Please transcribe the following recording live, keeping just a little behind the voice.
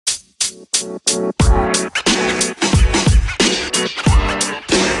Hello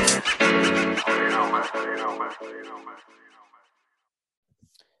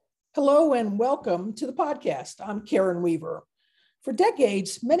and welcome to the podcast. I'm Karen Weaver. For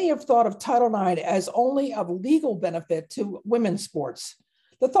decades, many have thought of Title IX as only of legal benefit to women's sports.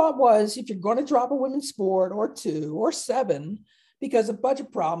 The thought was if you're going to drop a women's sport or two or seven because of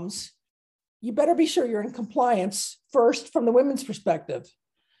budget problems, you better be sure you're in compliance first from the women's perspective.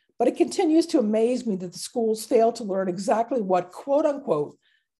 But it continues to amaze me that the schools fail to learn exactly what, quote unquote,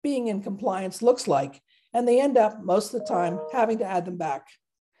 being in compliance looks like, and they end up most of the time having to add them back.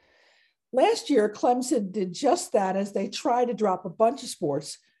 Last year, Clemson did just that as they tried to drop a bunch of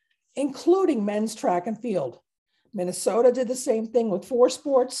sports, including men's track and field. Minnesota did the same thing with 4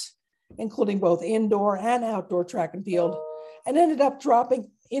 sports, including both indoor and outdoor track and field, and ended up dropping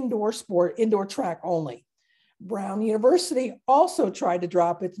indoor track only. Brown University also tried to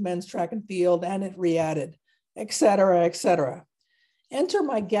drop its men's track and field, and it re-added, et cetera, et cetera. Enter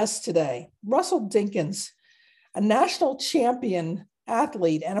my guest today, Russell Dinkins, a national champion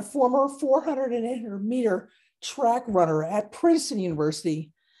athlete and a former 400 and 800 meter track runner at Princeton University,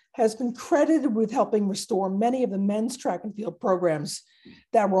 has been credited with helping restore many of the men's track and field programs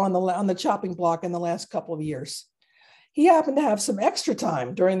that were on the chopping block in the last couple of years. He happened to have some extra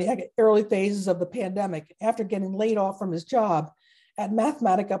time during the early phases of the pandemic after getting laid off from his job at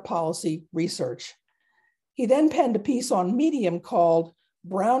Mathematica Policy Research. He then penned a piece on Medium called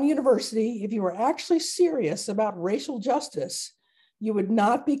Brown University, if you were actually serious about racial justice, you would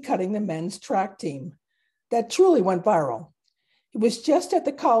not be cutting the men's track team. That truly went viral. He was just at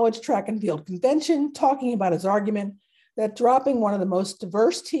the college track and field convention talking about his argument that dropping one of the most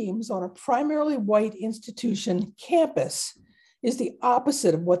diverse teams on a primarily white institution campus is the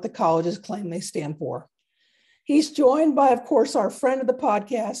opposite of what the colleges claim they stand for. He's joined by, of course, our friend of the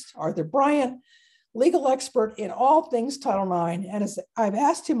podcast, Arthur Bryant, legal expert in all things Title IX. And as I've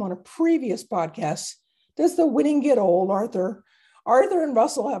asked him on a previous podcast, does the winning get old, Arthur? Arthur and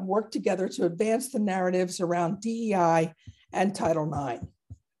Russell have worked together to advance the narratives around DEI and Title IX.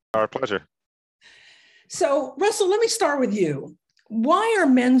 Our pleasure. So, Russell, let me start with you. Why are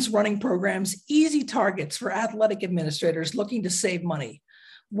men's running programs easy targets for athletic administrators looking to save money?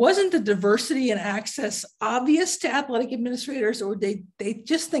 Wasn't the diversity and access obvious to athletic administrators, or they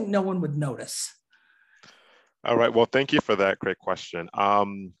just think no one would notice? All right. Well, thank you for that great question. So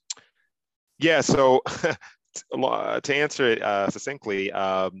to answer it succinctly,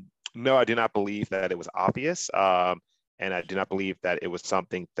 no, I do not believe that it was obvious. And I do not believe that it was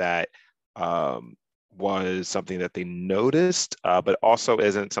something that was something that they noticed, but also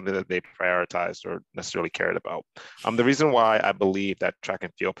isn't something that they prioritized or necessarily cared about. The reason why I believe that track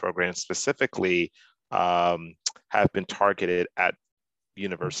and field programs specifically have been targeted at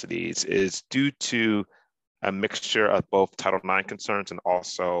universities is due to a mixture of both Title IX concerns and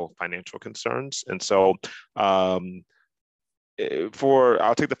also financial concerns. And so I'll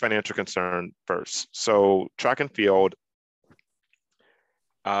take the financial concern first. So track and field,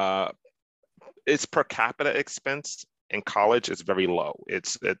 its per capita expense in college is very low.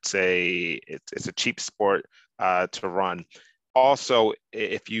 It's a cheap sport to run. Also,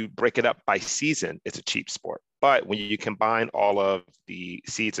 if you break it up by season, it's a cheap sport. But when you combine all of the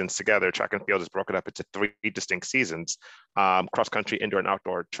seasons together, track and field is broken up into 3 distinct seasons, cross country, indoor and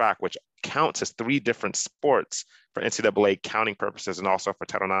outdoor track, which counts as 3 different sports for NCAA counting purposes and also for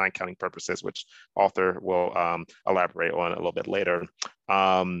Title IX counting purposes, which Arthur will elaborate on a little bit later.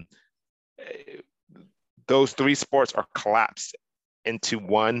 Those 3 sports are collapsed into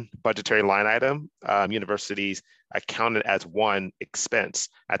one budgetary line item. Universities accounted as one expense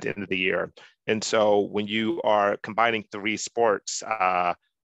at the end of the year. And so when you are combining 3 sports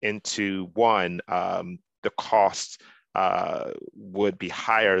into one, the cost would be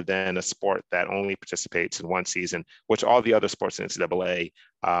higher than a sport that only participates in one season, which all the other sports in NCAA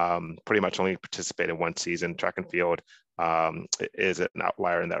pretty much only participate in one season. Track and field is an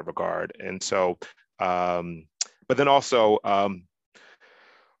outlier in that regard. And so, but then also,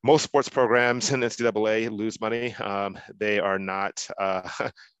 most sports programs in NCAA lose money. They are not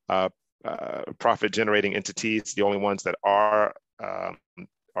profit-generating entities. The only ones that are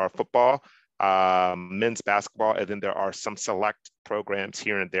football, men's basketball, and then there are some select programs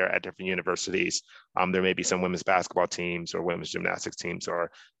here and there at different universities. There may be some women's basketball teams or women's gymnastics teams or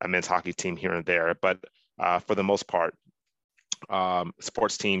a men's hockey team here and there, but for the most part,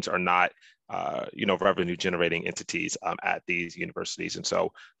 sports teams are not revenue generating entities at these universities. And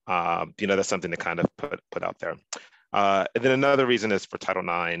so, that's something to kind of put out there. And then another reason is for Title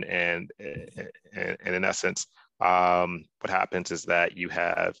IX. And in essence, what happens is that you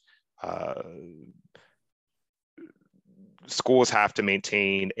have uh, schools have to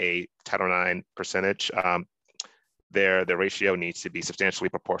maintain a Title IX percentage. Their ratio needs to be substantially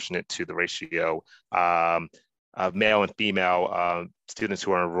proportionate to the ratio of male and female students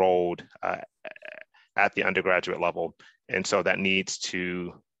who are enrolled at the undergraduate level. And so that needs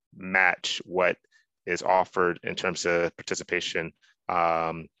to match what is offered in terms of participation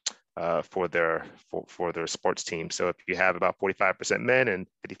for their sports team. So if you have about 45% men and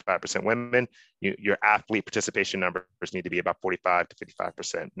 55% women, your athlete participation numbers need to be about 45 to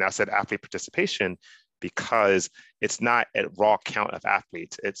 55%. Now I said athlete participation because it's not a raw count of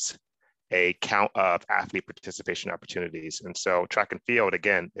athletes, it's a count of athlete participation opportunities. And so track and field,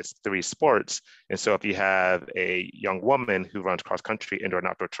 again, it's 3 sports. And so if you have a young woman who runs cross country, indoor and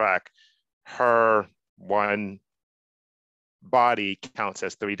outdoor track, her one body counts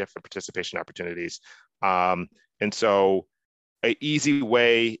as 3 different participation opportunities. And so an easy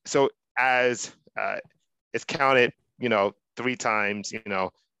way, so as it's counted, 3 times,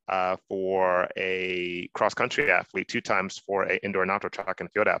 for a cross country athlete, 2 times for an indoor and outdoor track and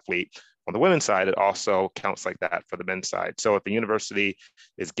field athlete. On the women's side, it also counts like that for the men's side. So if the university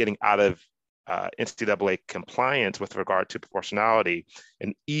is getting out of NCAA compliance with regard to proportionality,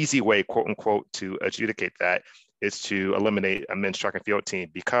 an easy way, quote unquote, to adjudicate that is to eliminate a men's track and field team,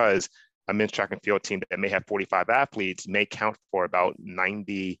 because a men's track and field team that may have 45 athletes may count for about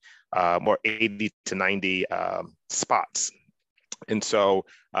 90 or 80 to 90 spots. And so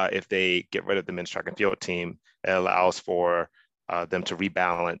if they get rid of the men's track and field team, it allows for them to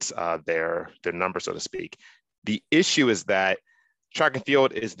rebalance their numbers, so to speak. The issue is that track and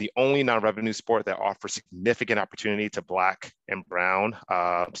field is the only non-revenue sport that offers significant opportunity to Black and Brown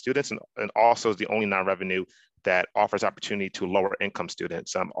students, and also is the only non-revenue that offers opportunity to lower income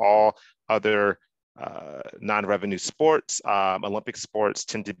students. All other non-revenue sports, Olympic sports,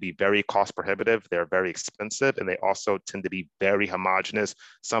 tend to be very cost prohibitive. They're very expensive, and they also tend to be very homogenous.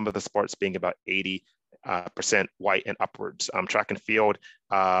 Some of the sports being about 80% white and upwards. Track and field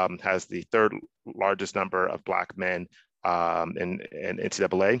has the 3rd largest number of Black men in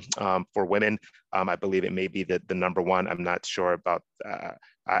NCAA. For women, I believe it may be the number 1. I'm not sure about.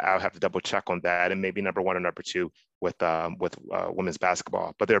 I'll have to double check on that, and maybe number 1 or number 2 with women's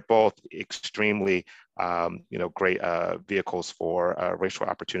basketball. But they're both extremely, great vehicles for racial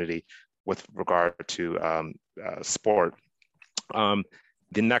opportunity with regard to sport.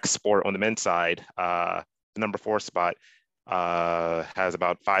 The next sport on the men's side, the number 4 spot, has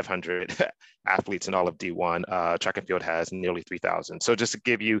about 500 athletes in all of D1. Track and field has nearly 3,000. So just to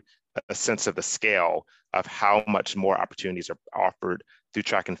give you a sense of the scale of how much more opportunities are offered through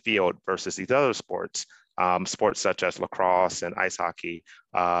track and field versus these other sports, sports such as lacrosse and ice hockey,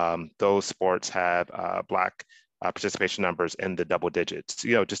 those sports have Black participation numbers in the double digits.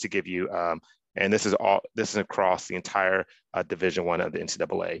 Just to give you, and this is across the entire Division I of the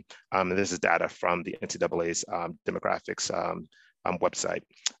NCAA. And this is data from the NCAA's demographics website.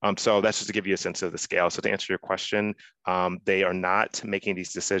 So that's just to give you a sense of the scale. So to answer your question, they are not making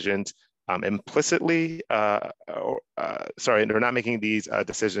these decisions implicitly, they're not making these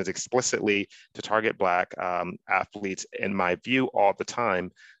decisions explicitly to target Black athletes, in my view, all the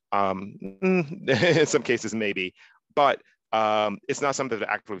time. In some cases, maybe, but it's not something they're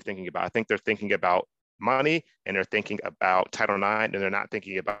actively thinking about. I think they're thinking about money, and they're thinking about Title IX, and they're not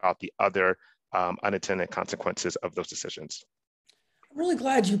thinking about the other unintended consequences of those decisions. I'm really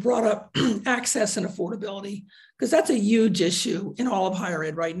glad you brought up access and affordability, because that's a huge issue in all of higher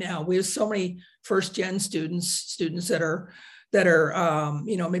ed right now. We have so many first-gen students that are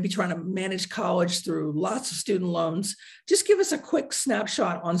maybe trying to manage college through lots of student loans. Just give us a quick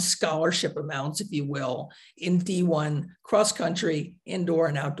snapshot on scholarship amounts, if you will, in D1 cross-country, indoor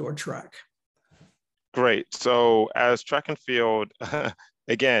and outdoor track. Great. So as track and field,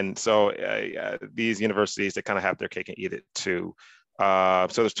 again, so these universities, they kind of have their cake and eat it too. So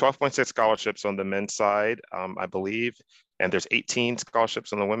there's 12.6 scholarships on the men's side, I believe, and there's 18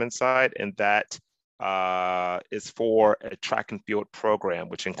 scholarships on the women's side, and that is for a track and field program,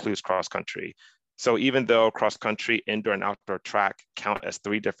 which includes cross country. So even though cross country, indoor and outdoor track count as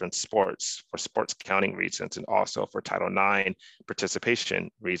 3 different sports for sports counting reasons and also for Title IX participation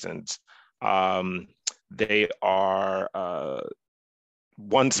reasons, they are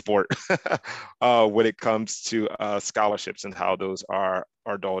one sport when it comes to scholarships and how those are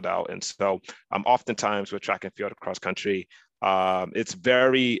doled out. And so oftentimes with track and field cross country, it's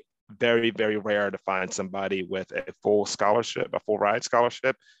very, very, very rare to find somebody with a full scholarship, a full ride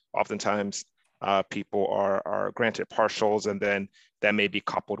scholarship. Oftentimes people are granted partials, and then that may be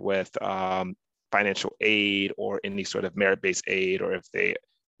coupled with financial aid or any sort of merit-based aid, or if they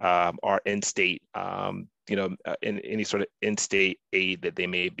or in-state, in any sort of in-state aid that they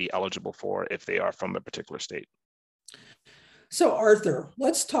may be eligible for if they are from a particular state. So Arthur,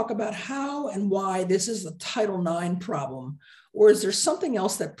 let's talk about how and why this is a Title IX problem, or is there something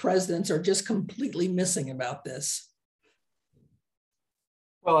else that presidents are just completely missing about this?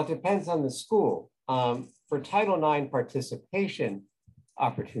 Well, it depends on the school. For Title IX participation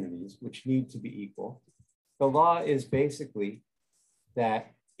opportunities, which need to be equal, the law is basically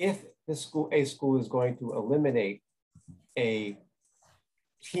that if a school is going to eliminate a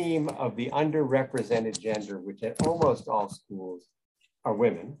team of the underrepresented gender, which at almost all schools are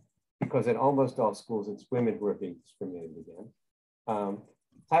women, because at almost all schools it's women who are being discriminated against.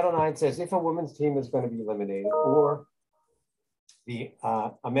 Title IX says if a women's team is going to be eliminated, or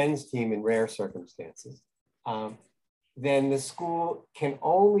a men's team in rare circumstances, then the school can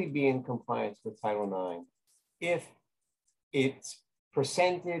only be in compliance with Title IX if its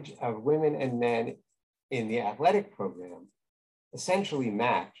percentage of women and men in the athletic program essentially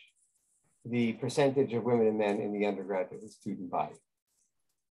match the percentage of women and men in the undergraduate student body.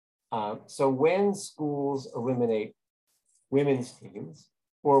 So when schools eliminate women's teams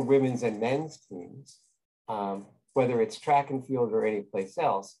or women's and men's teams, whether it's track and field or any place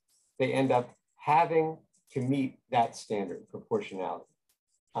else, they end up having to meet that standard proportionality.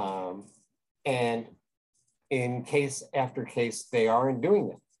 And in case after case, they aren't doing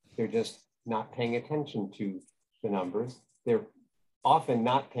that. They're just not paying attention to the numbers. They're often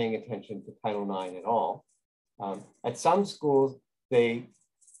not paying attention to Title IX at all. At some schools, they,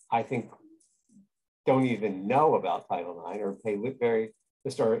 I think, don't even know about Title IX or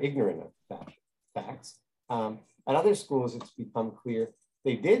just are ignorant of facts. At other schools, it's become clear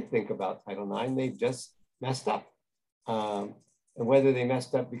they did think about Title IX, they just messed up. And whether they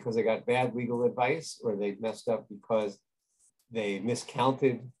messed up because they got bad legal advice or they messed up because they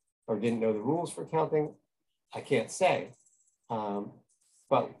miscounted or didn't know the rules for counting, I can't say.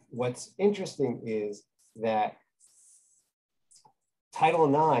 But what's interesting is that Title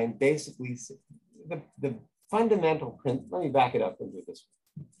IX basically, the fundamental print, let me back it up and do this.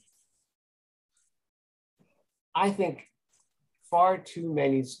 I think far too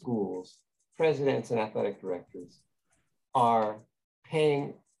many schools, presidents and athletic directors are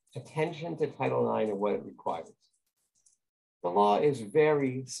paying attention to Title IX and what it requires. The law is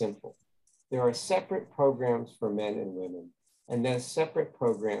very simple. There are separate programs for men and women, and those separate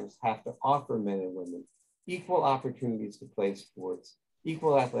programs have to offer men and women equal opportunities to play sports,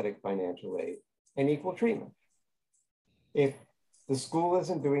 equal athletic financial aid, and equal treatment. If the school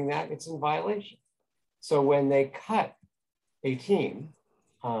isn't doing that, it's in violation. So when they cut a team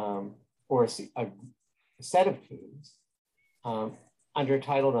or a set of teams under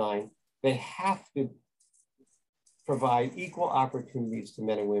Title IX, they have to provide equal opportunities to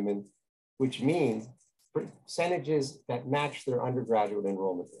men and women, which means percentages that match their undergraduate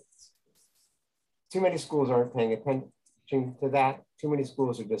enrollment rates. Too many schools aren't paying attention to that. Too many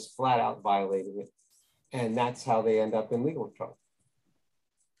schools are just flat out violating it. And that's how they end up in legal trouble.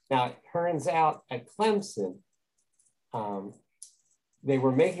 Now, it turns out at Clemson, they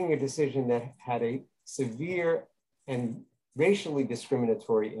were making a decision that had a severe and racially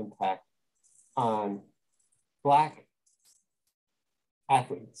discriminatory impact on Black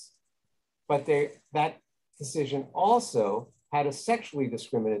athletes. But that decision also had a sexually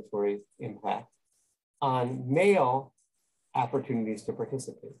discriminatory impact on male opportunities to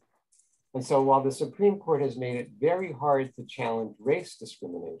participate. And so while the Supreme Court has made it very hard to challenge race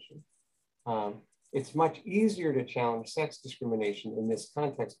discrimination, it's much easier to challenge sex discrimination in this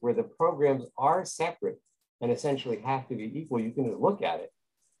context where the programs are separate and essentially have to be equal. You can just look at it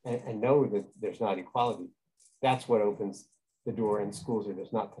and know that there's not equality. That's what opens the door, and schools are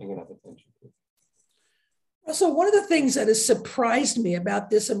just not paying enough attention to. So one of the things that has surprised me about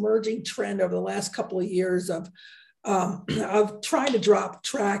this emerging trend over the last couple of years of trying to drop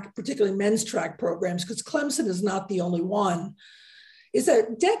track, particularly men's track programs, because Clemson is not the only one, is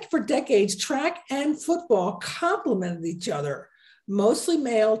that for decades, track and football complemented each other. Mostly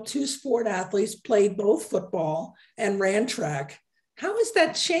male two-sport athletes played both football and ran track. How has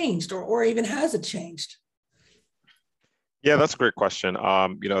that changed, or even has it changed? Yeah, that's a great question.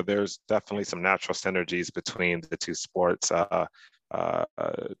 There's definitely some natural synergies between the two sports. Track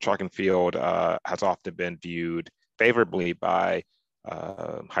and field has often been viewed favorably by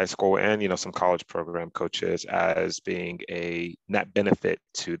high school and some college program coaches as being a net benefit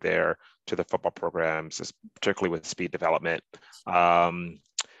to the football programs, particularly with speed development. I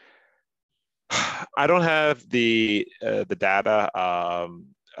don't have the data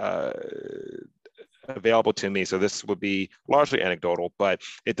available to me, so this would be largely anecdotal, but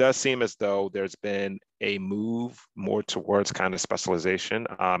it does seem as though there's been a move more towards kind of specialization.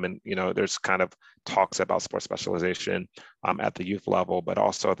 And, there's kind of talks about sports specialization at the youth level, but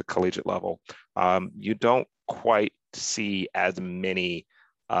also at the collegiate level. You don't quite see as many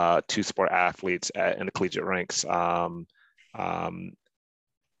two-sport athletes in the collegiate ranks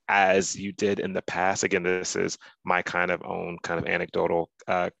as you did in the past. Again, this is my kind of own kind of anecdotal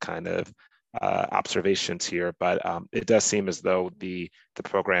observations here, but it does seem as though the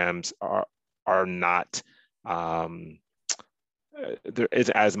programs are not there is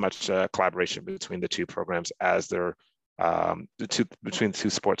as much collaboration between the two programs as there between the two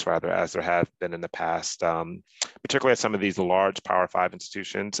sports rather as there have been in the past, particularly at some of these large Power 5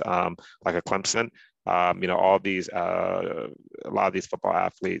 institutions like a Clemson. All these a lot of these football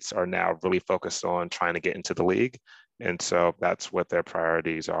athletes are now really focused on trying to get into the league. And so that's what their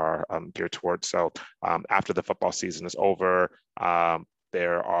priorities are geared towards. So after the football season is over,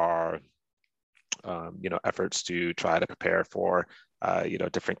 there are, efforts to try to prepare for,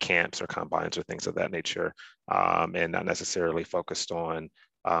 different camps or combines or things of that nature, and not necessarily focused on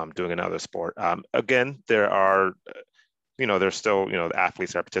doing another sport. Again, there are, there's still, the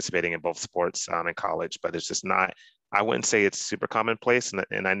athletes are participating in both sports in college, but it's just not, I wouldn't say it's super commonplace.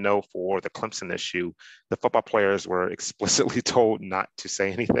 And I know for the Clemson issue, the football players were explicitly told not to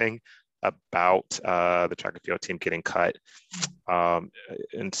say anything about the track and field team getting cut.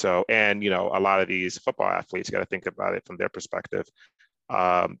 And so, a lot of these football athletes, you got to think about it from their perspective.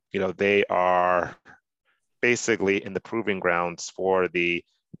 They are basically in the proving grounds for the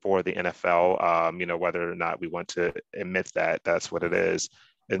NFL, whether or not we want to admit that that's what it is.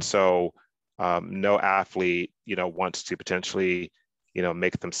 And so no athlete, wants to potentially,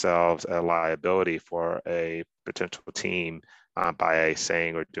 make themselves a liability for a potential team by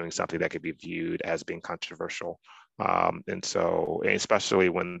saying or doing something that could be viewed as being controversial. And so, especially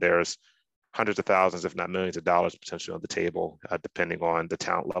when there's hundreds of thousands, if not millions of dollars potentially on the table, depending on the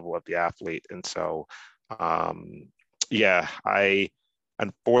talent level of the athlete. And so,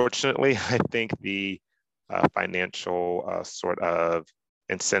 unfortunately, I think the financial sort of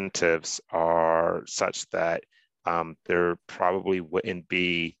incentives are such that there probably wouldn't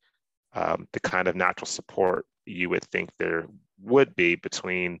be the kind of natural support you would think there would be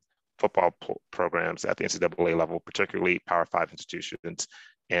between football programs at the NCAA level, particularly Power 5 institutions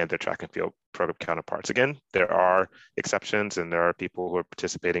and their track and field program counterparts. Again, there are exceptions, and there are people who are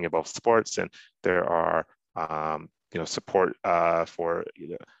participating in both sports, and there are support for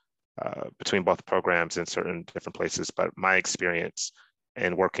between both programs in certain different places. But my experience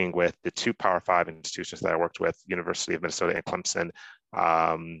in working with the two Power 5 institutions that I worked with, University of Minnesota and Clemson,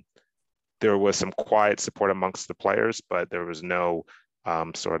 there was some quiet support amongst the players, but there was no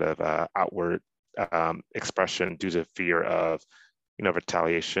sort of outward expression due to fear of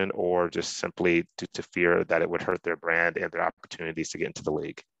retaliation, or just simply due to fear that it would hurt their brand and their opportunities to get into the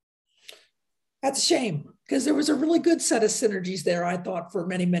league. That's a shame, because there was a really good set of synergies there, I thought, for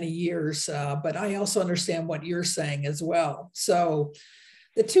many, many years. But I also understand what you're saying as well. So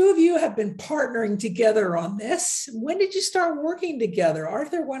the two of you have been partnering together on this. When did you start working together?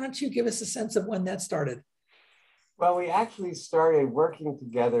 Arthur, why don't you give us a sense of when that started? Well, we actually started working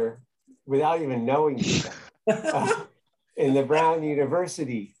together without even knowing each other in the Brown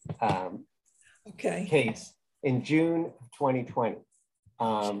University case in June of 2020.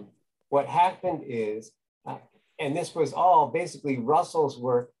 What happened is, and this was all basically Russell's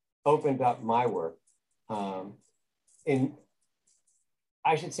work opened up my work.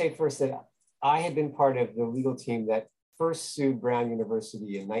 I should say first that I had been part of the legal team that first sued Brown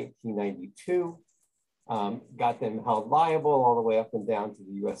University in 1992, got them held liable all the way up and down to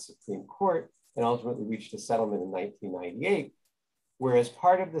the US Supreme Court, and ultimately reached a settlement in 1998, where as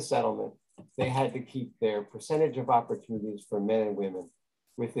part of the settlement, they had to keep their percentage of opportunities for men and women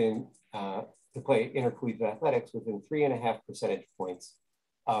within, to play intercollegiate athletics within 3.5 percentage points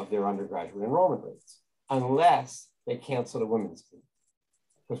of their undergraduate enrollment rates, unless they canceled a women's team,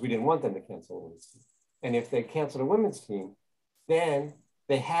 because we didn't want them to cancel a women's team. And if they canceled a women's team, then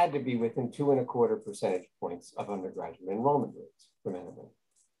they had to be within 2.25 percentage points of undergraduate enrollment rates for men and women.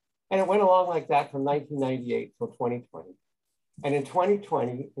 And it went along like that from 1998 till 2020. And in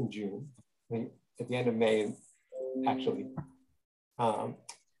 2020, in June, at the end of May, actually,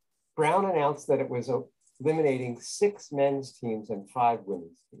 Brown announced that it was eliminating 6 men's teams and 5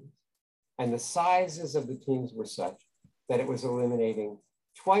 women's teams. And the sizes of the teams were such that it was eliminating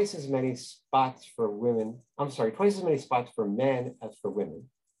twice as many spots for men as for women.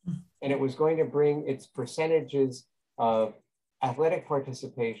 And it was going to bring its percentages of athletic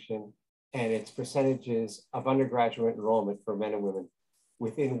participation and its percentages of undergraduate enrollment for men and women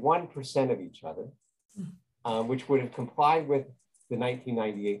within 1% of each other, which would have complied with the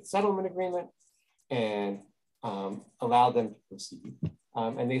 1998 settlement agreement and allowed them to proceed.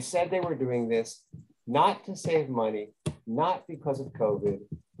 And they said they were doing this not to save money, not because of COVID,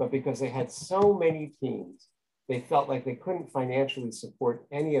 but because they had so many teams, they felt like they couldn't financially support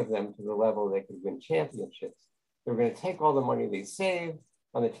any of them to the level they could win championships. They were going to take all the money they saved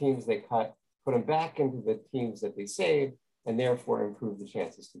on the teams they cut, put them back into the teams that they saved, and therefore improve the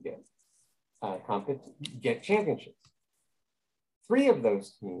chances to get championships. 3 of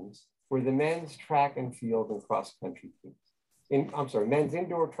those teams were the men's track and field and cross country teams. Men's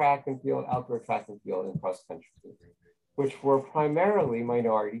indoor track and field, outdoor track and field, and cross country teams, which were primarily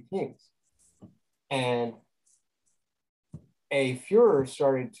minority teams. And a furor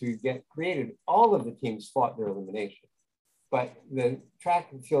started to get created. All of the teams fought their elimination, but the track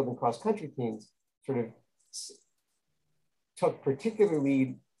and field and cross country teams sort of took particular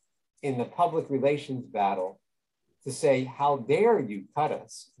lead in the public relations battle to say, how dare you cut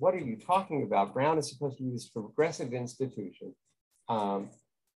us? What are you talking about? Brown is supposed to be this progressive institution.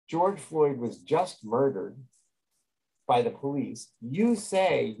 George Floyd was just murdered by the police. You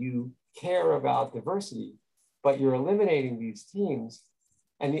say you care about diversity, but you're eliminating these teams.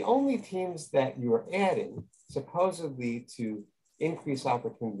 And the only teams that you're adding, supposedly to increase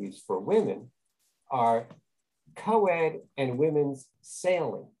opportunities for women, are co-ed and women's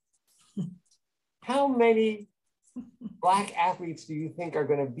sailing. How many Black athletes do you think are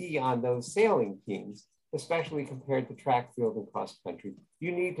going to be on those sailing teams, especially compared to track, field, and cross country?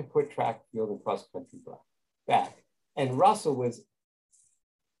 You need to put track, field, and cross country back. And Russell was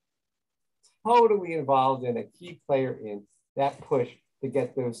totally involved and a key player in that push to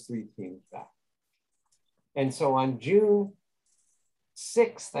get those 3 teams back. And so on June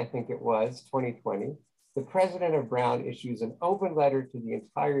 6th, I think it was, 2020, the president of Brown issues an open letter to the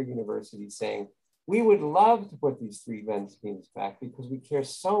entire university saying, we would love to put these 3 men's teams back because we care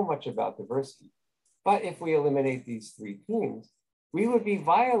so much about diversity. But if we eliminate these 3 teams, we would be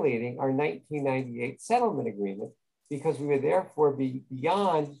violating our 1998 settlement agreement because we would therefore be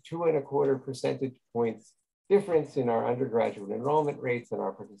beyond 2.25 percentage points difference in our undergraduate enrollment rates and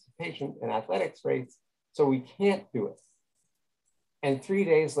our participation in athletics rates. So we can't do it. And 3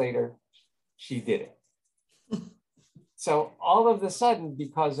 days later, she did it. So all of a sudden,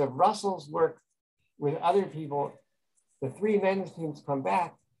 because of Russell's work with other people, the 3 men's teams come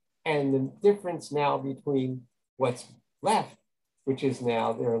back, and the difference now between what's left, which is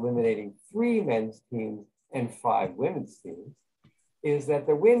now they're eliminating 3 men's teams and 5 women's teams, is that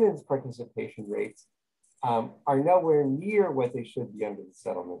the women's participation rates are nowhere near what they should be under the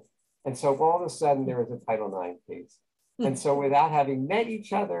settlement. And so all of a sudden there is a Title IX case. And so without having met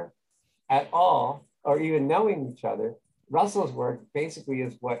each other at all, or even knowing each other, Russell's work basically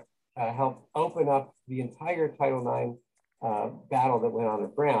is what helped open up the entire Title IX battle that went on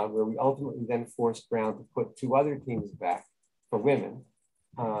at Brown, where we ultimately then forced Brown to put 2 other teams back for women,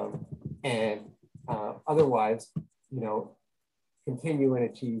 and otherwise, continue and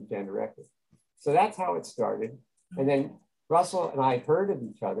achieve gender equity. So that's how it started. And then Russell and I heard of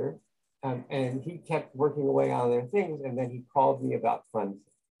each other, and he kept working away on their things, and then he called me about Clemson.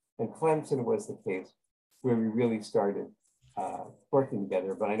 And Clemson was the case where we really started working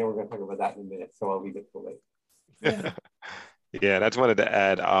together, but I know we're going to talk about that in a minute, so I'll leave it till later. Yeah, I just wanted to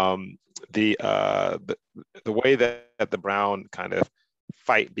add the way that the Brown kind of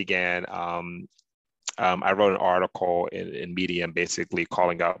fight began. I wrote an article in Medium basically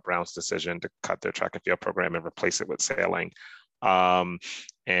calling out Brown's decision to cut their track and field program and replace it with sailing.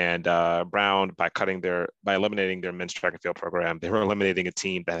 And Brown, by eliminating their men's track and field program, they were eliminating a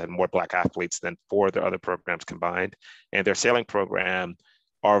team that had more Black athletes than 4 of their other programs combined. And their sailing program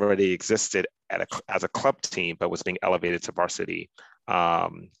already existed as a club team, but was being elevated to varsity.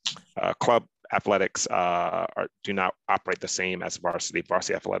 Club athletics do not operate the same as varsity.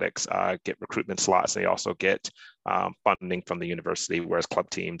 Varsity athletics get recruitment slots. They also get funding from the university, whereas club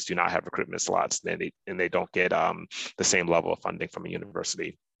teams do not have recruitment slots, and they don't get the same level of funding from a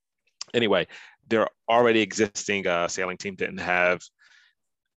university. Anyway, their already existing sailing team didn't have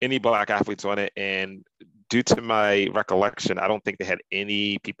any Black athletes on it, and due to my recollection, I don't think they had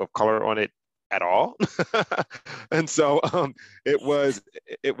any people of color on it at all. And so it was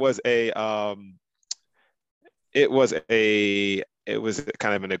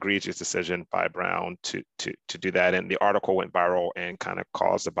kind of an egregious decision by Brown to do that. And the article went viral and kind of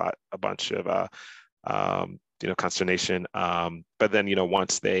caused about a bunch of consternation. But then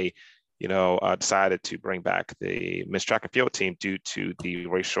once they decided to bring back the men's track and field team due to the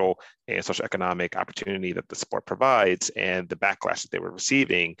racial and social economic opportunity that the sport provides and the backlash that they were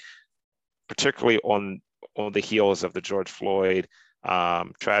receiving, particularly on the heels of the George Floyd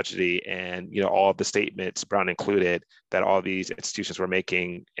tragedy, and all of the statements, Brown included, that all these entities were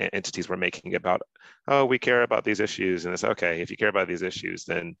making about, oh, we care about these issues. And it's okay, if you care about these issues,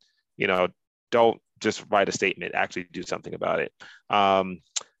 then don't just write a statement, actually do something about it.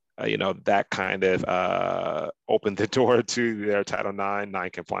 That kind of opened the door to their Title IX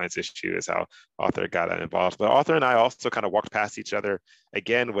non-compliance issue, is how Arthur got involved. But Arthur and I also kind of walked past each other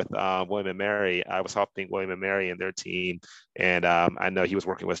again with William and Mary. I was helping William and Mary and their team, and I know he was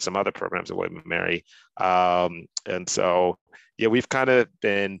working with some other programs at William and Mary. And so, yeah, we've kind of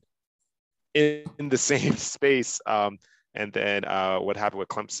been in the same space. And then what happened with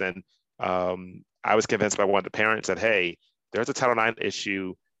Clemson, I was convinced by one of the parents that, hey, there's a Title IX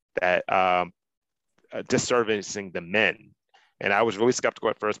issue that disservicing the men. And I was really skeptical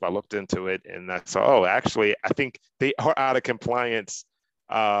at first, but I looked into it and I saw, oh, actually, I think they are out of compliance,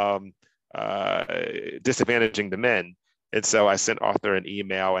 disadvantaging the men. And so I sent Arthur an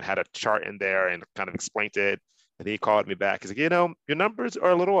email and had a chart in there and kind of explained it. And he called me back. He's like, your numbers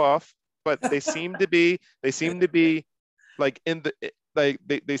are a little off, but they seem to be like they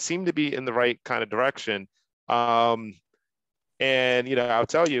seem to be in the right kind of direction. And I'll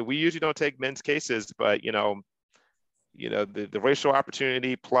tell you, we usually don't take men's cases, but the racial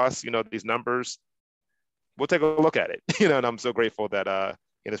opportunity plus these numbers, we'll take a look at it. And I'm so grateful that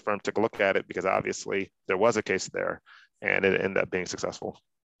his firm took a look at it, because obviously there was a case there, and it ended up being successful.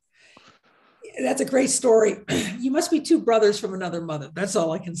 That's a great story. You must be two brothers from another mother. That's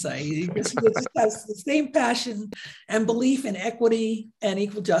all I can say. He just has the same passion and belief in equity and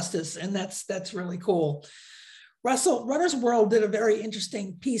equal justice, and that's really cool. Russell, Runner's World did a very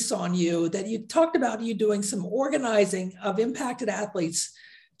interesting piece on you that you talked about you doing some organizing of impacted athletes,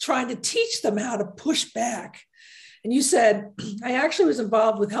 trying to teach them how to push back. And you said, I actually was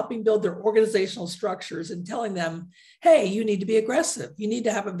involved with helping build their organizational structures and telling them, hey, you need to be aggressive. You need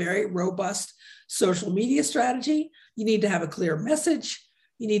to have a very robust social media strategy. You need to have a clear message.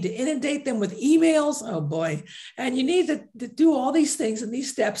 You need to inundate them with emails. Oh boy. And you need to do all these things and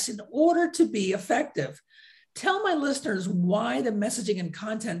these steps in order to be effective. Tell my listeners why the messaging and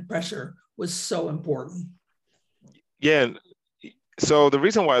content pressure was so important. Yeah. So the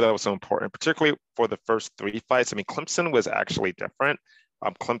reason why that was so important, particularly for the first three fights, I mean, Clemson was actually different.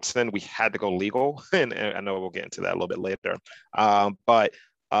 Clemson, we had to go legal, and I know we'll get into that a little bit later. But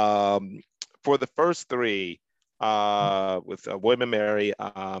for the first three, with William and Mary,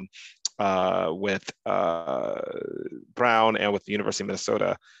 with Brown, and with the University of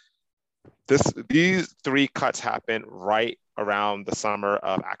Minnesota, these three cuts happened right around the summer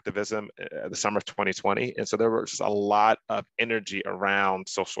of activism, the summer of 2020. And so there was just a lot of energy around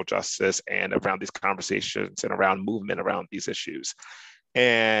social justice and around these conversations and around movement around these issues.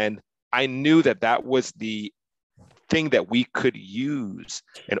 And I knew that that was the thing that we could use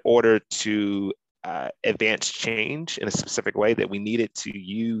in order to advance change in a specific way, that we needed to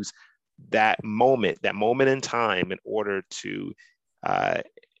use that moment in time in order to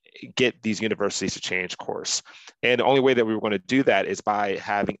get these universities to change course. And the only way that we were going to do that is by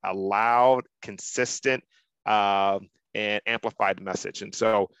having a loud, consistent, and amplified message. And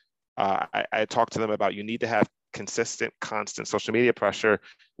so I talked to them about, you need to have consistent, constant social media pressure.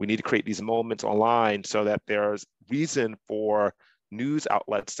 We need to create these moments online so that there's reason for news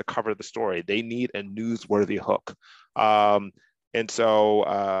outlets to cover the story. They need a newsworthy hook. And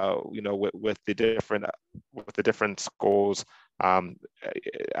so, with the different schools,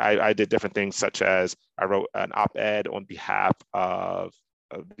 I did different things, such as I wrote an op-ed on behalf of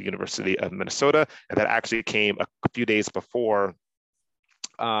the University of Minnesota, and that actually came a few days before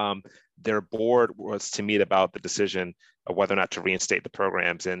their board was to meet about the decision of whether or not to reinstate the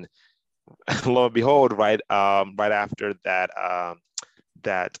programs. And lo and behold, right after that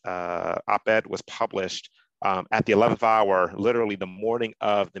op-ed was published, at the 11th hour, literally the morning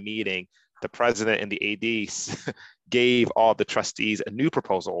of the meeting, the president and the ADs gave all the trustees a new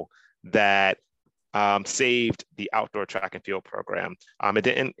proposal that saved the outdoor track and field program. It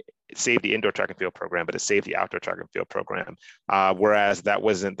didn't save the indoor track and field program, but it saved the outdoor track and field program. Whereas that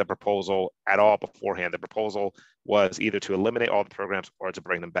wasn't the proposal at all beforehand. The proposal was either to eliminate all the programs or to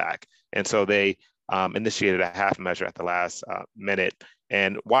bring them back. And so they initiated a half measure at the last minute.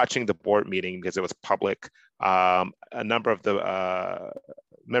 And watching the board meeting, because it was public, a number of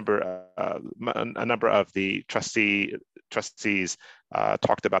the trustees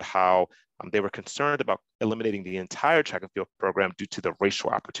talked about how they were concerned about eliminating the entire track and field program due to the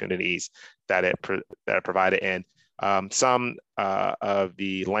racial opportunities that it provided. And some of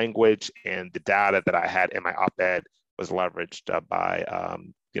the language and the data that I had in my op-ed was leveraged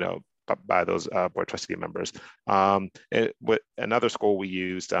by those board trustee members. With another school we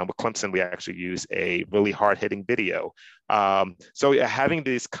used, with Clemson, we actually used a really hard-hitting video. So having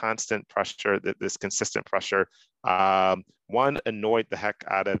this constant pressure, this consistent pressure, one, annoyed the heck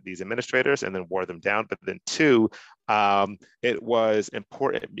out of these administrators and then wore them down. But then two, it was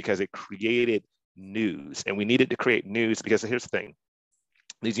important because it created news, and we needed to create news because here's the thing: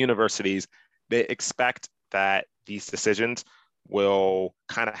 these universities, they expect that these decisions will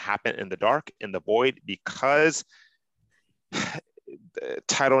kind of happen in the dark, in the void, because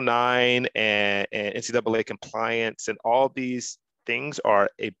Title IX and NCAA compliance and all these things are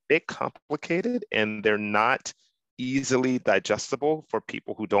a bit complicated, and they're not easily digestible for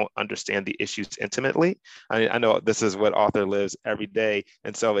people who don't understand the issues intimately. I know this is what Arthur lives every day,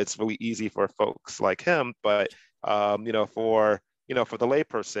 and so it's really easy for folks like him. But for the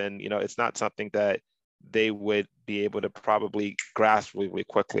layperson, it's not something that they would be able to probably grasp really, really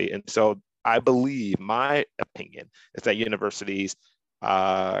quickly. And so I believe, my opinion is that universities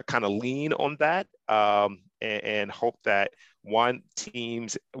kind of lean on that and hope that, one,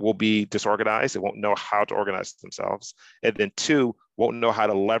 teams will be disorganized. They won't know how to organize themselves. And then two, won't know how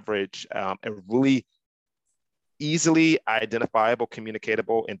to leverage a really easily identifiable,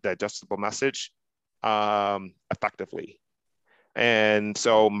 communicatable, and digestible message effectively. And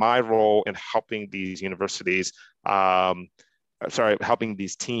so my role in helping these universities, helping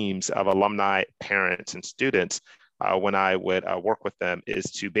these teams of alumni, parents, and students, when I would work with them,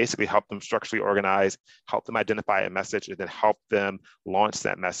 is to basically help them structurally organize, help them identify a message, and then help them launch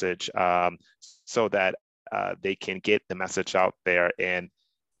that message so that they can get the message out there and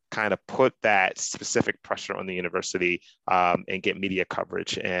kind of put that specific pressure on the university and get media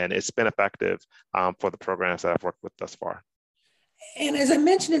coverage. And it's been effective for the programs that I've worked with thus far. And as I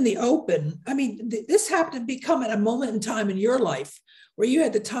mentioned in the open, I mean, this happened to become at a moment in time in your life where you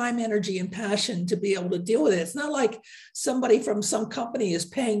had the time, energy, and passion to be able to deal with it. It's not like somebody from some company is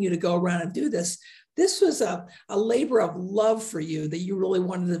paying you to go around and do this. This was a labor of love for you that you really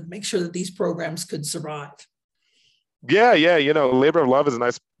wanted to make sure that these programs could survive. Yeah. Labor of love is a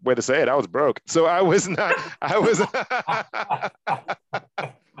nice way to say it. I was broke. So I was not, I was,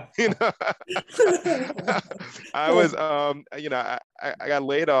 I was, I got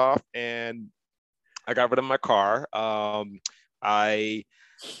laid off and I got rid of my car. I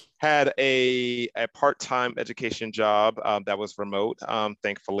had a part-time education job that was remote,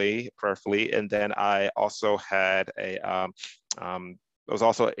 thankfully, prayerfully. And then I also had I was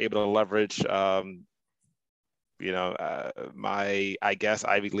also able to leverage my, I guess,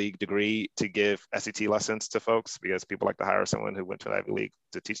 Ivy League degree to give SAT lessons to folks, because people like to hire someone who went to the Ivy League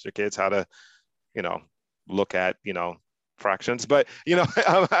to teach their kids how to, look at, fractions. But,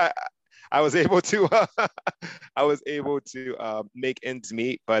 I was able to, make ends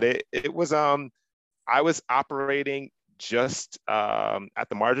meet, but it was, I was operating just at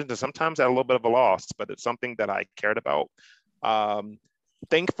the margins and sometimes at a little bit of a loss, but it's something that I cared about.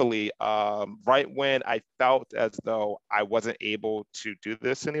 Thankfully, right when I felt as though I wasn't able to do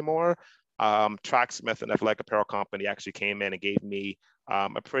this anymore, Tracksmith, an athletic apparel company, actually came in and gave me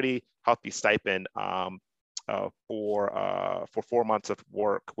a pretty healthy stipend for 4 months of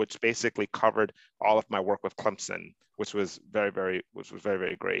work, which basically covered all of my work with Clemson, which was very, very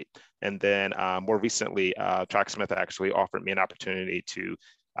great. And then more recently, Tracksmith actually offered me an opportunity to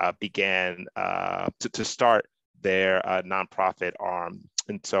to start their nonprofit arm.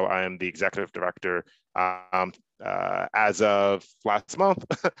 And so I am the executive director as of last month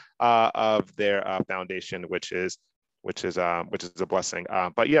of their foundation, which is a blessing.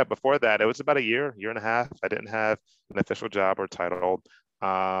 But yeah, before that, it was about a year and a half. I didn't have an official job or title,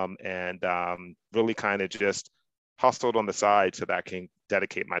 and really kind of just hustled on the side so that I can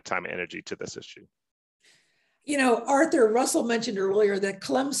dedicate my time and energy to this issue. Arthur, Russell mentioned earlier that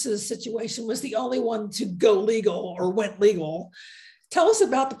Clemson's situation was the only one to go legal or went legal. Tell us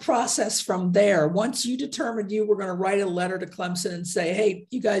about the process from there. Once you determined you were going to write a letter to Clemson and say, hey,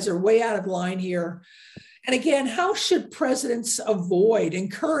 you guys are way out of line here. And again, how should presidents avoid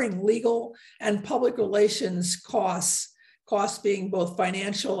incurring legal and public relations costs being both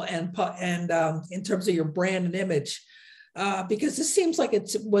financial and in terms of your brand and image? Because this seems like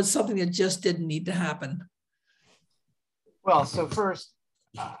it was something that just didn't need to happen. Well, so first,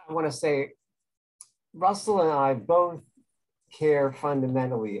 I want to say, Russell and I both care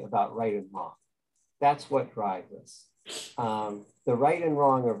fundamentally about right and wrong. That's what drives us. The right and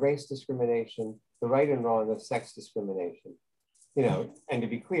wrong of race discrimination, the right and wrong of sex discrimination. You know, and to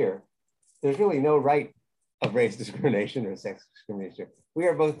be clear, there's really no right of race discrimination or sex discrimination. We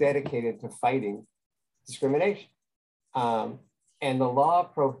are both dedicated to fighting discrimination. And the law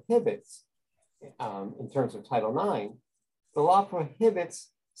prohibits, in terms of Title IX, the law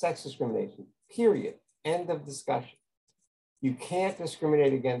prohibits sex discrimination, period, end of discussion. You can't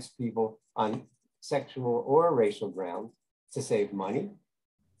discriminate against people on sexual or racial grounds to save money.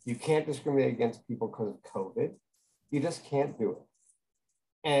 You can't discriminate against people because of COVID. You just can't do it.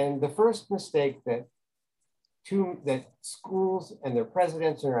 And the first mistake that schools and their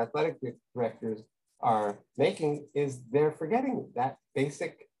presidents and their athletic directors are making is they're forgetting that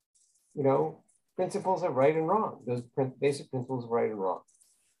basic, you know, principles of right and wrong, those basic principles of right and wrong.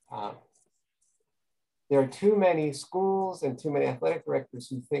 There are too many schools and too many athletic directors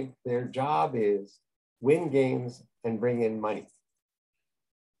who think their job is win games and bring in money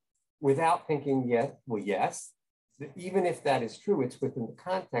without thinking, yes, even if that is true, it's within the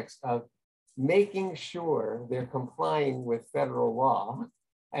context of making sure they're complying with federal law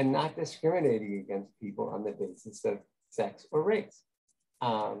and not discriminating against people on the basis of sex or race.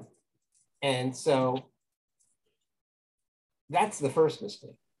 And so that's the first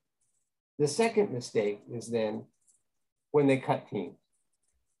mistake. The second mistake is then when they cut teams.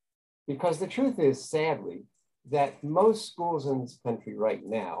 Because the truth is, sadly, that most schools in this country right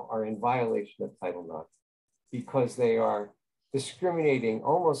now are in violation of Title IX because they are discriminating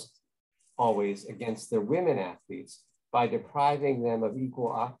almost always against their women athletes by depriving them of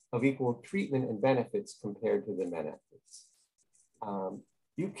equal treatment and benefits compared to the men athletes.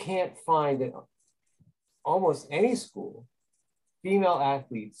 You can't find in almost any school female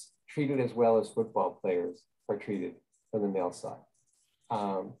athletes treated as well as football players are treated on the male side.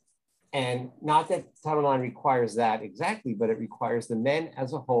 And not that Title IX requires that exactly, but it requires the men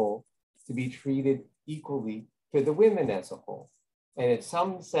as a whole to be treated equally to the women as a whole. And if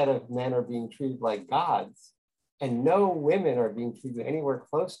some set of men are being treated like gods and no women are being treated anywhere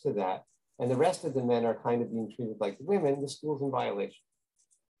close to that, and the rest of the men are kind of being treated like the women, the school's in violation.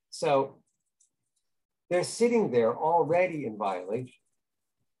 So they're sitting there already in violation.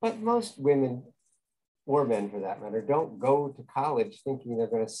 But most women, or men for that matter, don't go to college thinking they're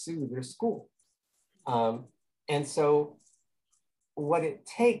going to sue their school. And so what it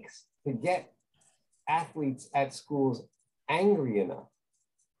takes to get athletes at schools angry enough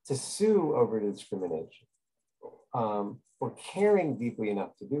to sue over discrimination or caring deeply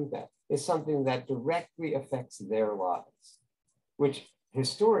enough to do that is something that directly affects their lives, which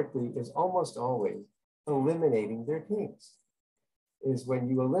historically is almost always eliminating their teams. Is when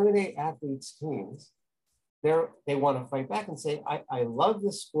you eliminate athletes' teams, they want to fight back and say, I love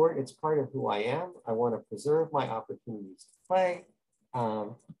this sport. It's part of who I am. I want to preserve my opportunities to play.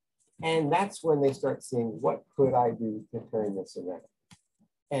 And that's when they start seeing, what could I do to turn this around?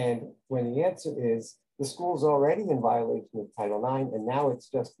 And when the answer is, the school's already in violation of Title IX, and now it's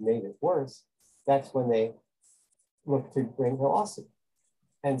just made it worse, that's when they look to bring a lawsuit.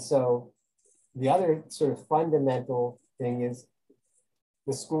 And so the other sort of fundamental thing is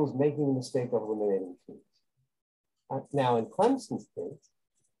the school's making the mistake of eliminating teams. Now, in Clemson's case,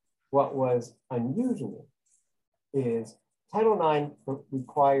 what was unusual is Title IX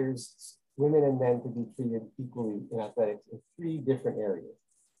requires women and men to be treated equally in athletics in 3 different areas: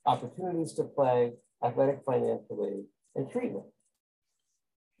 opportunities to play, athletic financial aid, and treatment.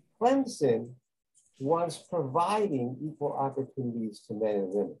 Clemson was providing equal opportunities to men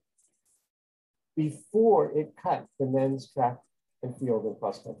and women before it cut the men's track and field and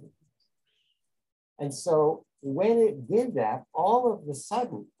cross country. And so when it did that, all of a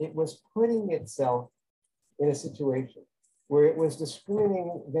sudden, it was putting itself in a situation where it was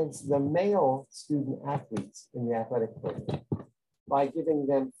discriminating against the male student athletes in the athletic program by giving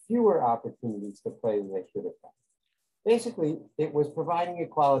them fewer opportunities to play than they should have had. Basically, it was providing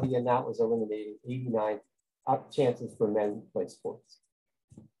equality, and that was eliminating 89 chances for men to play sports,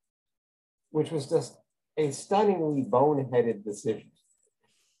 which was just a stunningly boneheaded decision.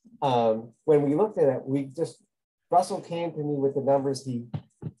 When we looked at it, Russell came to me with the numbers he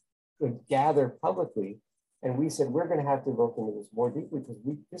could gather publicly, and we said, we're going to have to look into this more deeply because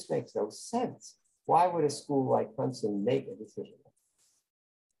this makes no sense. Why would a school like Clemson make a decision?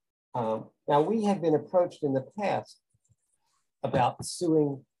 Now, we have been approached in the past about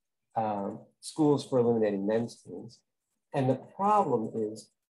suing schools for eliminating men's teams. And the problem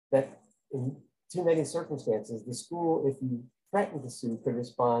is that in too many circumstances, the school, if you threaten to sue, could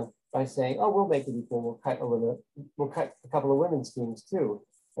respond by saying, oh, we'll make it equal, we'll cut a couple of women's teams too,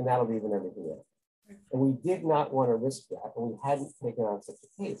 and that'll even everything else. And we did not want to risk that, and we hadn't taken on such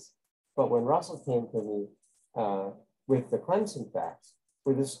a case. But when Russell came to me with the Clemson facts,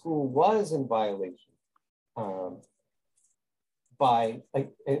 where the school was in violation by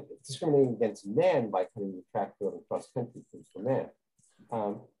discriminating against men by cutting the track field and cross country teams for men,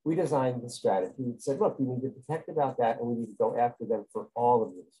 we designed the strategy. We said, look, we need to protect about that, and we need to go after them for all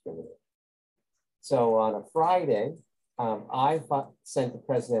of the discrimination. So on a Friday, I sent the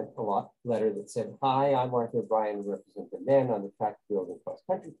president a letter that said, hi, I'm Arthur O'Brien, who represent the men on the track field and cross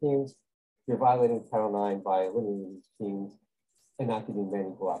country teams. You're violating Title IX by eliminating these teams and not giving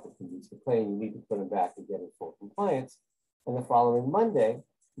men equal opportunities to play. And you need to put them back and get in full compliance. And the following Monday,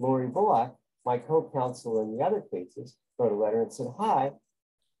 Lori Bullock, my co-counsel in the other cases, wrote a letter and said, hi,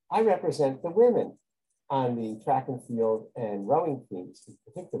 I represent the women on the track and field and rowing teams in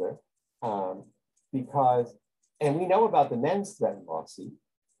particular, and we know about the men's threatened lawsuit,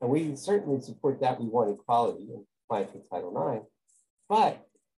 and we certainly support that. We want equality and compliance with Title IX, but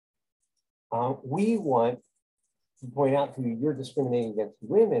we want to point out to you, you're discriminating against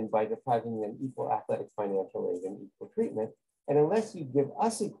women by depriving them equal athletic financial aid and equal treatment. And unless you give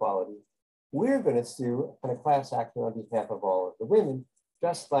us equality, we're going to sue on a class action on behalf of all of the women,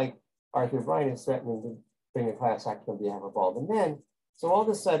 just like Arthur O'Brien is threatening to bring a class action on behalf of all the men. So all of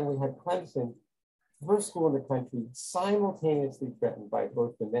a sudden we had Clemson, the first school in the country, simultaneously threatened by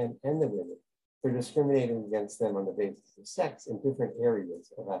both the men and the women for discriminating against them on the basis of sex in different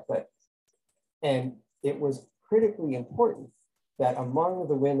areas of athletics. And it was critically important that among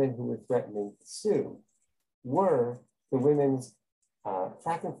the women who were threatening to sue were the women's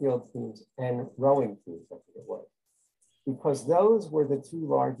track and field teams and rowing teams, I think it was, because those were the two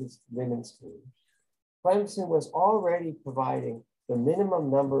largest women's teams. Clemson was already providing the minimum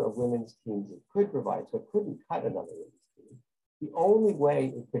number of women's teams it could provide, so it couldn't cut another women's team. The only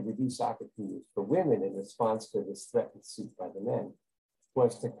way it could reduce opportunities for women in response to this threatened suit by the men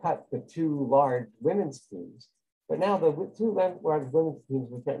was to cut the two large women's teams. But now the two large women's teams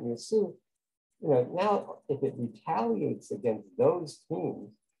were threatening to sue. Now if it retaliates against those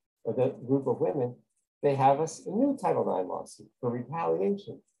teams or the group of women, they have a new Title IX lawsuit for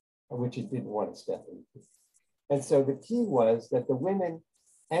retaliation, which it didn't want to step into. And so the key was that the women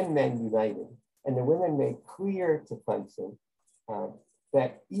and men united, and the women made clear to Clemson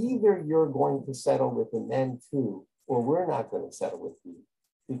that either you're going to settle with the men too, or we're not going to settle with you,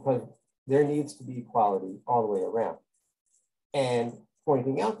 because there needs to be equality all the way around. And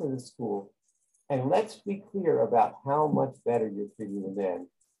pointing out to the school, and let's be clear about how much better you're treating the men,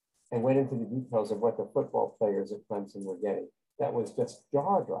 and went into the details of what the football players at Clemson were getting. That was just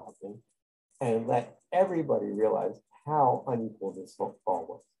jaw-dropping, and let everybody realize how unequal this football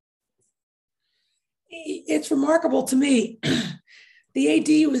was. It's remarkable to me. The AD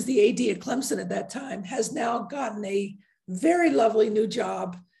who was the AD at Clemson at that time has now gotten a very lovely new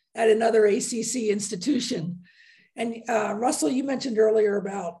job at another ACC institution. And Russell, you mentioned earlier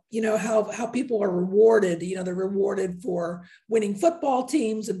about, how people are rewarded. They're rewarded for winning football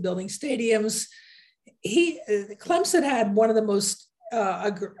teams and building stadiums. Clemson had one of the most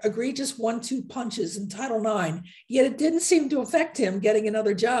egregious 1-2 punches in Title IX, yet it didn't seem to affect him getting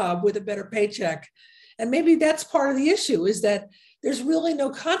another job with a better paycheck. And maybe that's part of the issue, is that there's really no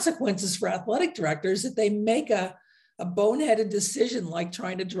consequences for athletic directors if they make a boneheaded decision like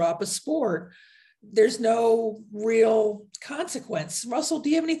trying to drop a sport. There's no real consequence. Russell, do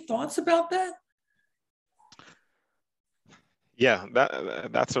you have any thoughts about that? Yeah,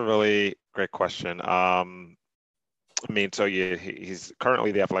 that's a really great question. He's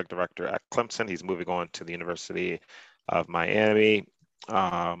currently the athletic director at Clemson. He's moving on to the University of Miami.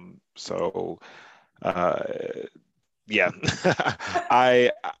 Yeah,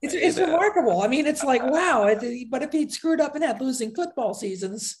 it's remarkable. I mean, it's like, wow. But if he'd screwed up and had losing football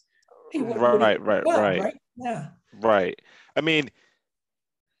seasons, he would. Right. Yeah. Right. I mean,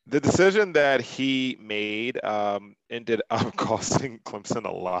 the decision that he made ended up costing Clemson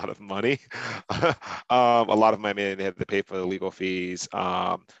a lot of money. A lot of money. They had to pay for the legal fees,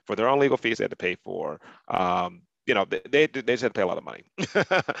 for their own legal fees. They had to pay for. They just had to pay a lot of money.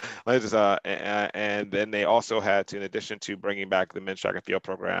 And then they also had to, in addition to bringing back the men's track and field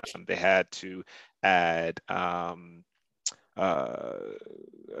program, they had to add, I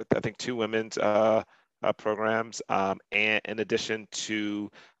think, 2 women's programs, and in addition to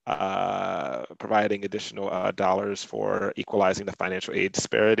providing additional dollars for equalizing the financial aid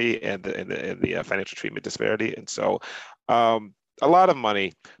disparity and the financial treatment disparity. And so a lot of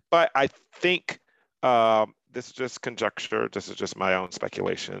money, but I think this is just conjecture. This is just my own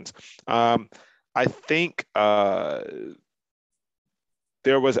speculations. I think there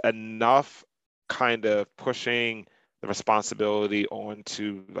was enough kind of pushing the responsibility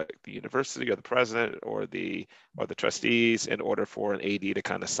onto like the university or the president or the trustees in order for an AD to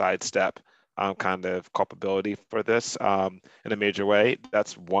kind of sidestep kind of culpability for this in a major way.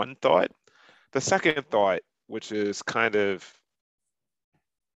 That's one thought. The second thought, which is kind of,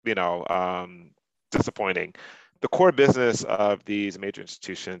 disappointing. The core business of these major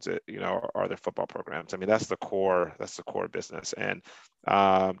institutions, are their football programs. I mean, that's the core business. And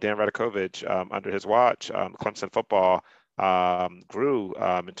Dan Radakovich, under his watch, Clemson football grew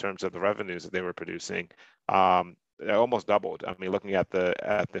in terms of the revenues that they were producing. It almost doubled. I mean, looking at the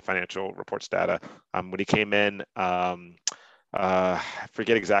financial reports data, when he came in, I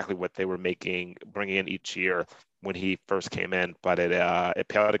forget exactly what they were bringing in each year when he first came in, but it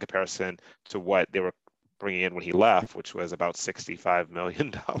paled in comparison to what they were bringing in when he left, which was about $65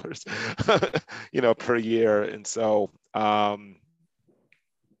 million, per year. And so,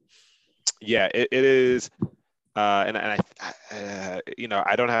 it is. And I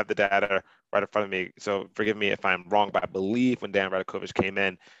don't have the data right in front of me, so forgive me if I'm wrong, but I believe when Dan Radakovich came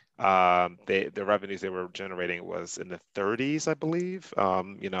in, the revenues they were generating was in the 30s, I believe,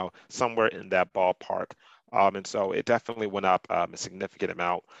 somewhere in that ballpark. And so it definitely went up a significant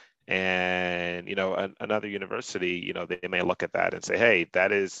amount. And, another university, they may look at that and say, hey,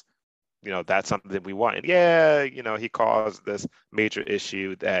 that is, that's something that we want. And he caused this major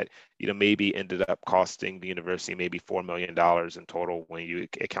issue that, maybe ended up costing the university maybe $4 million in total when you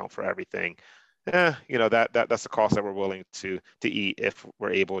account for everything. That's the cost that we're willing to eat if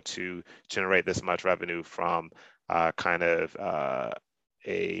we're able to generate this much revenue from a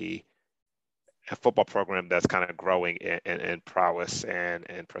football program that's kind of growing in prowess and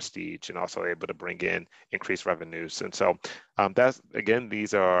prestige, and also able to bring in increased revenues. And so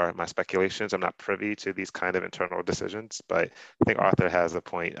these are my speculations. I'm not privy to these kind of internal decisions, but I think Arthur has a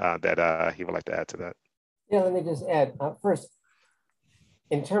point that he would like to add to that. Yeah, let me just add first,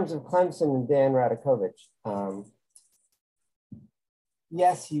 in terms of Clemson and Dan Radakovich,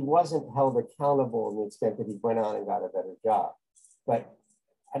 yes, he wasn't held accountable in the extent that he went on and got a better job, but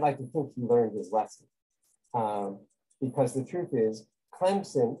I'd like to think he learned his lesson, because the truth is,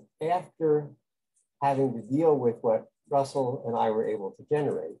 Clemson, after having to deal with what Russell and I were able to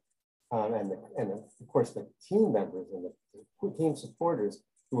generate, and of course the team members and the team supporters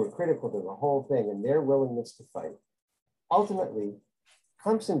who were critical to the whole thing and their willingness to fight, ultimately,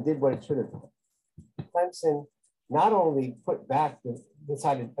 Clemson did what it should have done. Clemson not only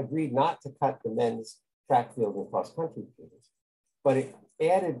agreed not to cut the men's track field and cross country teams, but it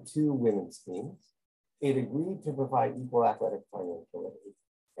added 2 women's teams. It agreed to provide equal athletic financial aid,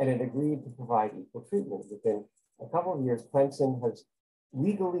 and it agreed to provide equal treatment. Within a couple of years, Clemson has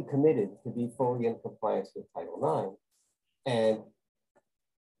legally committed to be fully in compliance with Title IX. And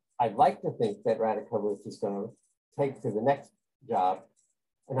I'd like to think that Radakovich is going to take to the next job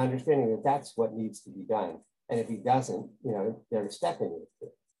an understanding that that's what needs to be done. And if he doesn't, they're stepping into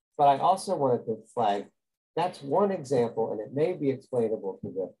it. But I also wanted to flag, that's one example, and it may be explainable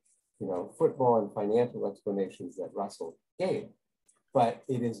to the football and financial explanations that Russell gave. But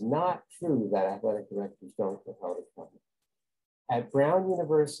it is not true that athletic directors don't get held accountable. At Brown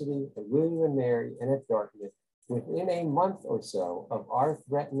University, at William and Mary, and at Dartmouth, within a month or so of our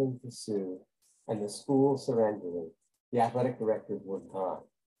threatening to sue and the school surrendering, the athletic directors were gone.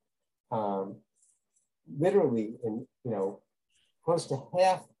 Literally, close to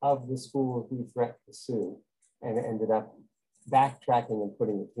half of the schools we threatened to sue and ended up backtracking and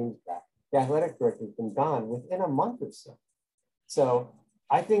putting the teams back, the athletic director has been gone within a month or so. So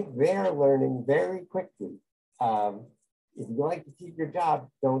I think they're learning very quickly. If you like to keep your job,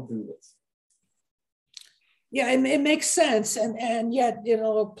 don't do this. Yeah, it makes sense. And yet,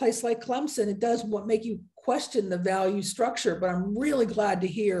 a place like Clemson, it does make you question the value structure, but I'm really glad to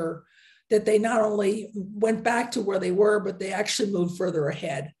hear that they not only went back to where they were, but they actually moved further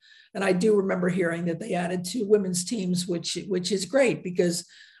ahead. And I do remember hearing that they added 2 women's teams, which is great, because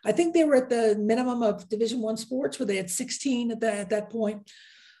I think they were at the minimum of Division I sports, where they had 16 at that point.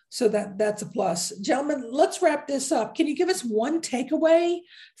 So that's a plus. Gentlemen, let's wrap this up. Can you give us one takeaway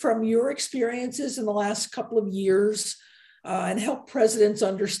from your experiences in the last couple of years and help presidents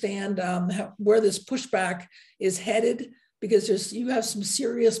understand where this pushback is headed? Because you have some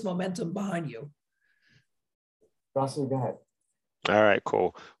serious momentum behind you. Russell, go ahead. All right,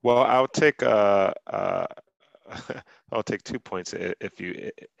 cool. Well, I'll take I'll take 2 points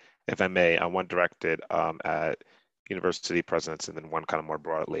if I may. One directed at university presidents, and then one kind of more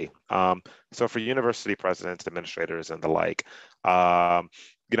broadly. So for university presidents, administrators, and the like,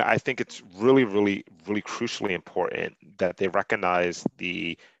 I think it's really, really, really crucially important that they recognize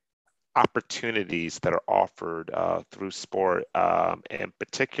the opportunities that are offered through sport, in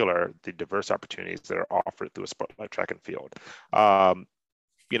particular, the diverse opportunities that are offered through a sport like track and field.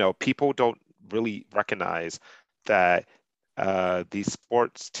 People don't really recognize that these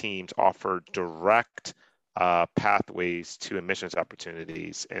sports teams offer direct pathways to admissions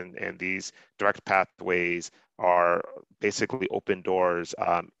opportunities, and these direct pathways are basically open doors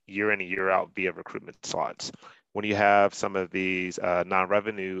year in and year out via recruitment slots. When you have some of these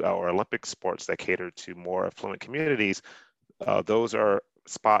non-revenue or Olympic sports that cater to more affluent communities, those are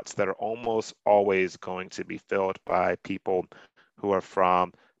spots that are almost always going to be filled by people who are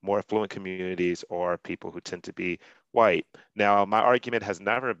from more affluent communities or people who tend to be white. Now, my argument has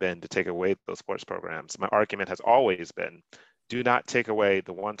never been to take away those sports programs. My argument has always been, do not take away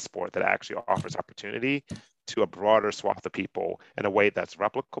the one sport that actually offers opportunity to a broader swath of people in a way that's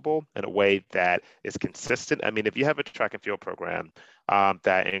replicable, in a way that is consistent. I mean, if you have a track and field program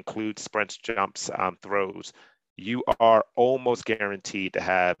that includes sprints, jumps, throws, you are almost guaranteed to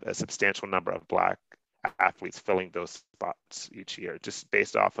have a substantial number of Black athletes filling those spots each year, just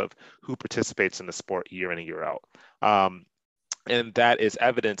based off of who participates in the sport year in and year out. And that is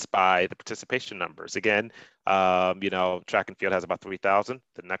evidenced by the participation numbers. Again, track and field has about 3,000.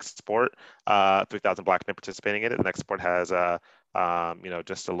 The next sport, 3,000 Black men participating in it. The next sport has,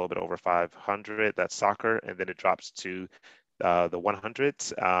 just a little bit over 500. That's soccer, and then it drops to the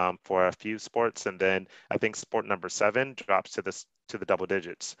 100s for a few sports, and then I think sport number 7 drops to the double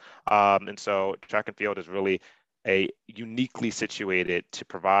digits. And so track and field is really uniquely situated to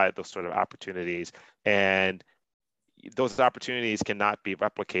provide those sort of opportunities, and those opportunities cannot be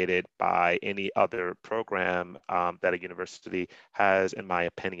replicated by any other program that a university has, in my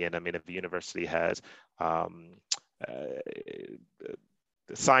opinion. I mean, if the university has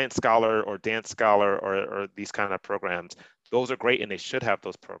the science scholar or dance scholar or these kind of programs, those are great and they should have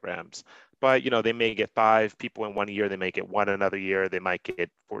those programs. But, they may get 5 people in one year, they may get 1 another year, they might get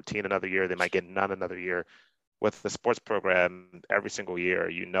 14 another year, they might get none another year. With the sports program, every single year,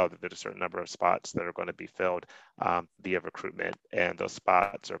 that there's a certain number of spots that are going to be filled via recruitment, and those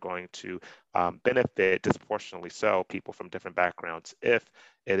spots are going to benefit disproportionately so people from different backgrounds if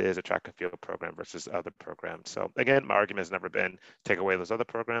it is a track and field program versus other programs. So again, my argument has never been take away those other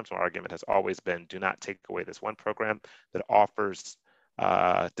programs. My argument has always been do not take away this one program that offers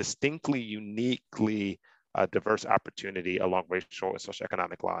distinctly, uniquely diverse opportunity along racial and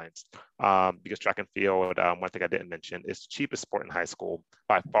socioeconomic lines. Because track and field, one thing I didn't mention, is the cheapest sport in high school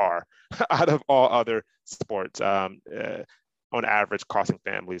by far out of all other sports, on average costing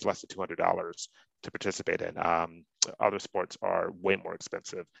families less than $200 to participate in. Other sports are way more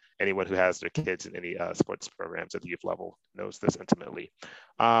expensive. Anyone who has their kids in any sports programs at the youth level knows this intimately.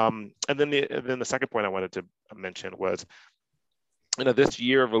 And then the second point I wanted to mention was, this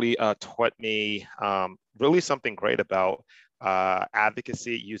year really taught me really something great about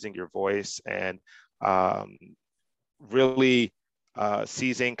advocacy, using your voice, and really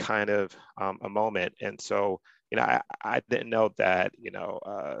seizing kind of a moment. And so, I didn't know that,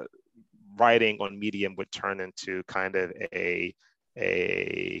 writing on Medium would turn into kind of a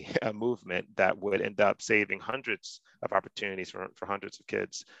movement that would end up saving hundreds of opportunities for hundreds of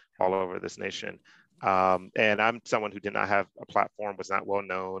kids all over this nation. And I'm someone who did not have a platform, was not well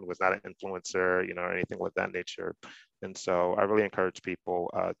known, was not an influencer, or anything of that nature. And so I really encourage people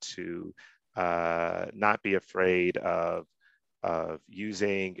to not be afraid of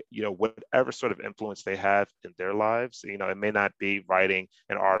using, whatever sort of influence they have in their lives. It may not be writing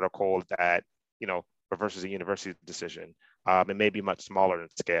an article that, reverses a university decision. It may be much smaller in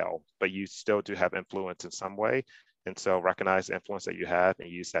scale, but you still do have influence in some way. And so recognize the influence that you have and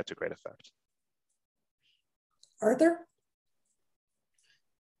use that to great effect. Arthur?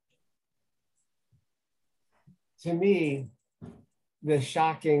 To me, the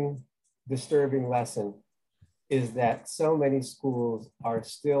shocking, disturbing lesson is that so many schools are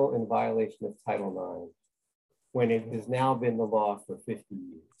still in violation of Title IX when it has now been the law for 50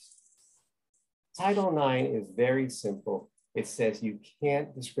 years. Title IX is very simple. It says you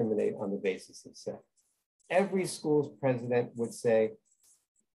can't discriminate on the basis of sex. Every school's president would say,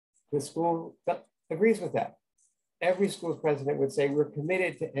 the school agrees with that. Every school's president would say, we're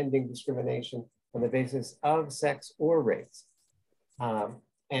committed to ending discrimination on the basis of sex or race.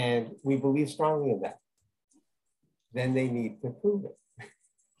 And we believe strongly in that. Then they need to prove it.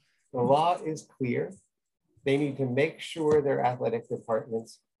 The law is clear. They need to make sure their athletic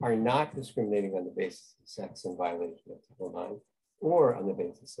departments are not discriminating on the basis of sex in violation of Title IX or on the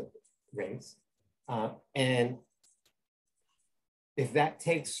basis of race. And if that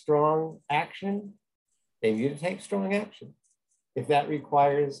takes strong action, they need to take strong action. If that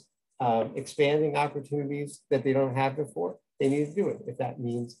requires expanding opportunities that they don't have before, they need to do it. If that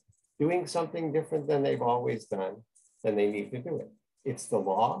means doing something different than they've always done, then they need to do it. It's the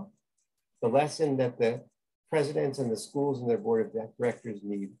law. The lesson that the presidents and the schools and their board of directors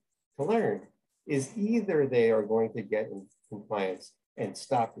need to learn is either they are going to get in compliance and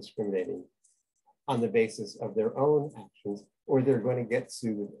stop discriminating on the basis of their own actions, or they're going to get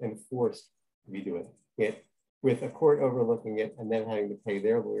sued and forced to be doing it with a court overlooking it and then having to pay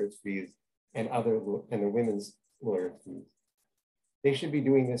their lawyers' fees and the women's lawyers' fees. They should be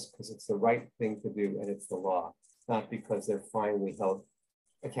doing this because it's the right thing to do and it's the law, not because they're finally held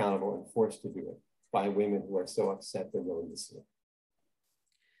accountable and forced to do it by women who are so upset they're willing to sue.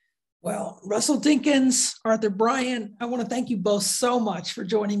 Well, Russell Dinkins, Arthur Bryant, I want to thank you both so much for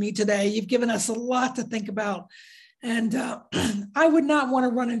joining me today. You've given us a lot to think about. And I would not want to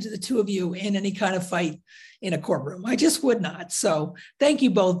run into the two of you in any kind of fight in a courtroom. I just would not. So thank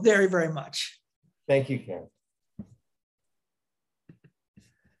you both very, very much. Thank you, Karen.